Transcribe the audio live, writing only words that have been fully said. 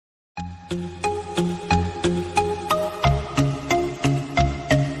Tom,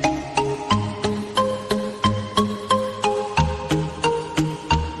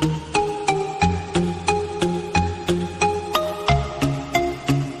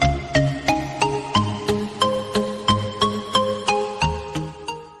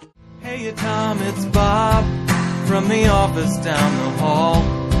 it's Bob from the office down the hall.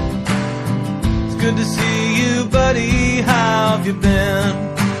 It's good to see you, buddy. How have you been?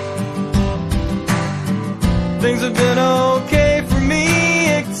 Things have been okay for me,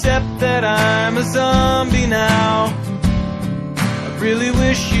 except that I'm a zombie now. I really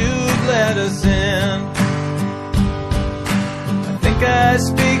wish you'd let us in. I think I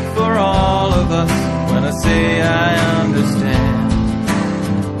speak for all of us when I say I understand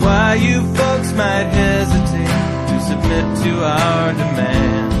why you folks might hesitate to submit to our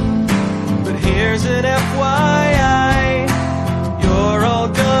demand. But here's an FYI, you're all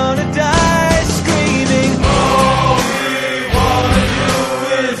gonna die screaming, all we wanna do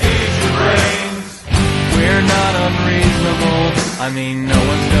is eat your brains. We're not unreasonable, I mean no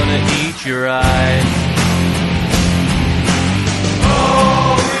one's gonna eat your eyes.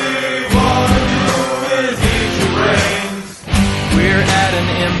 All we wanna do is eat your brains. We're at an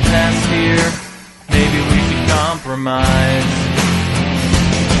impasse here, maybe we should compromise.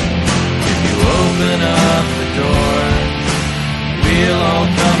 If you open up the door, we'll all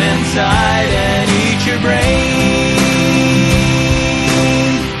come inside and eat your brains.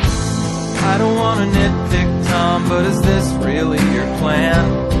 I don't want to nitpick, Tom, but is this really your plan?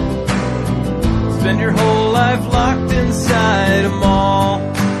 Spend your whole life locked inside a mall.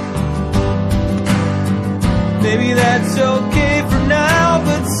 Maybe that's okay for now,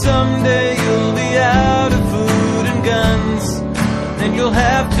 but someday you'll be out of food and guns, and you'll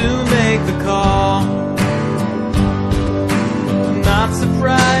have to make the call. I'm not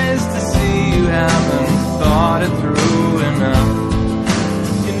surprised to see you haven't thought it through enough.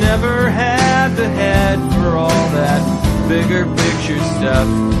 You never had the head for all that bigger picture stuff.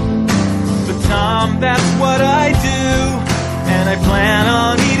 But Tom, that's what I do, and I plan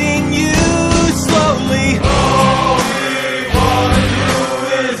on eating you slowly. All we wanna do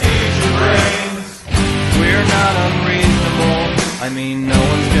is eat your brains. We're not unreasonable, I mean no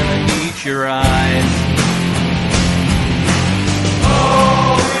one's gonna eat your eyes.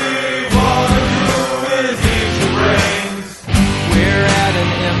 All we wanna do is eat your brains. We're at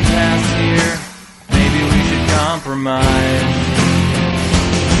an impasse here, maybe we should compromise.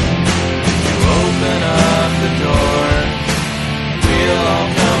 You open up the door, we'll all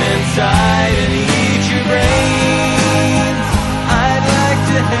come inside and eat your brains. I'd like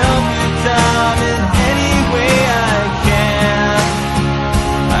to help you, Tom, in any way I can.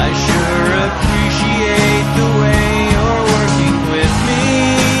 I sure appreciate the way you're working with me.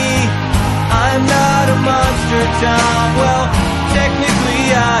 I'm not a monster, Tom, well, technically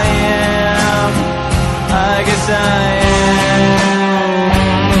I am. I guess I am.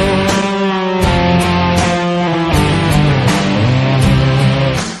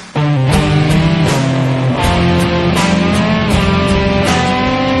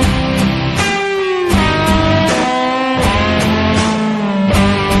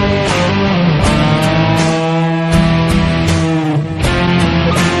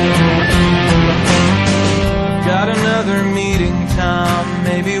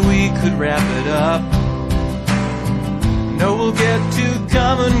 Wrap it up. No, we'll get to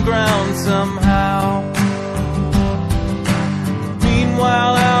common ground somehow.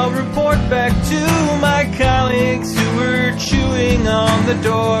 Meanwhile, I'll report back to my colleagues who were chewing on the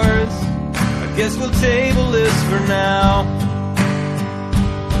doors. I guess we'll table this for now.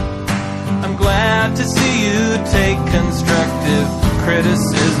 I'm glad to see you take constructive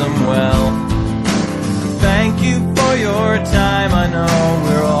criticism well. Thank you for your time, I know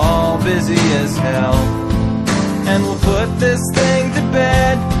we're all busy as hell. And we'll put this thing to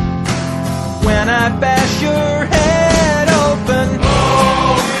bed when I bash your head open.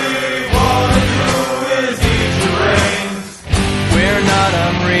 All we wanna do is eat your brains. We're not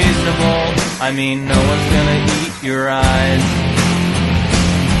unreasonable, I mean no one's gonna eat your eyes.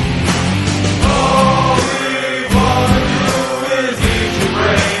 All we wanna do is eat your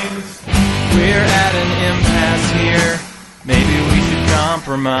brains. We're at an impasse here, maybe we should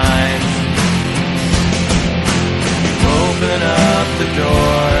compromise. Open up the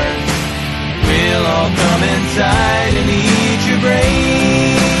door, we'll all come inside and eat your brains.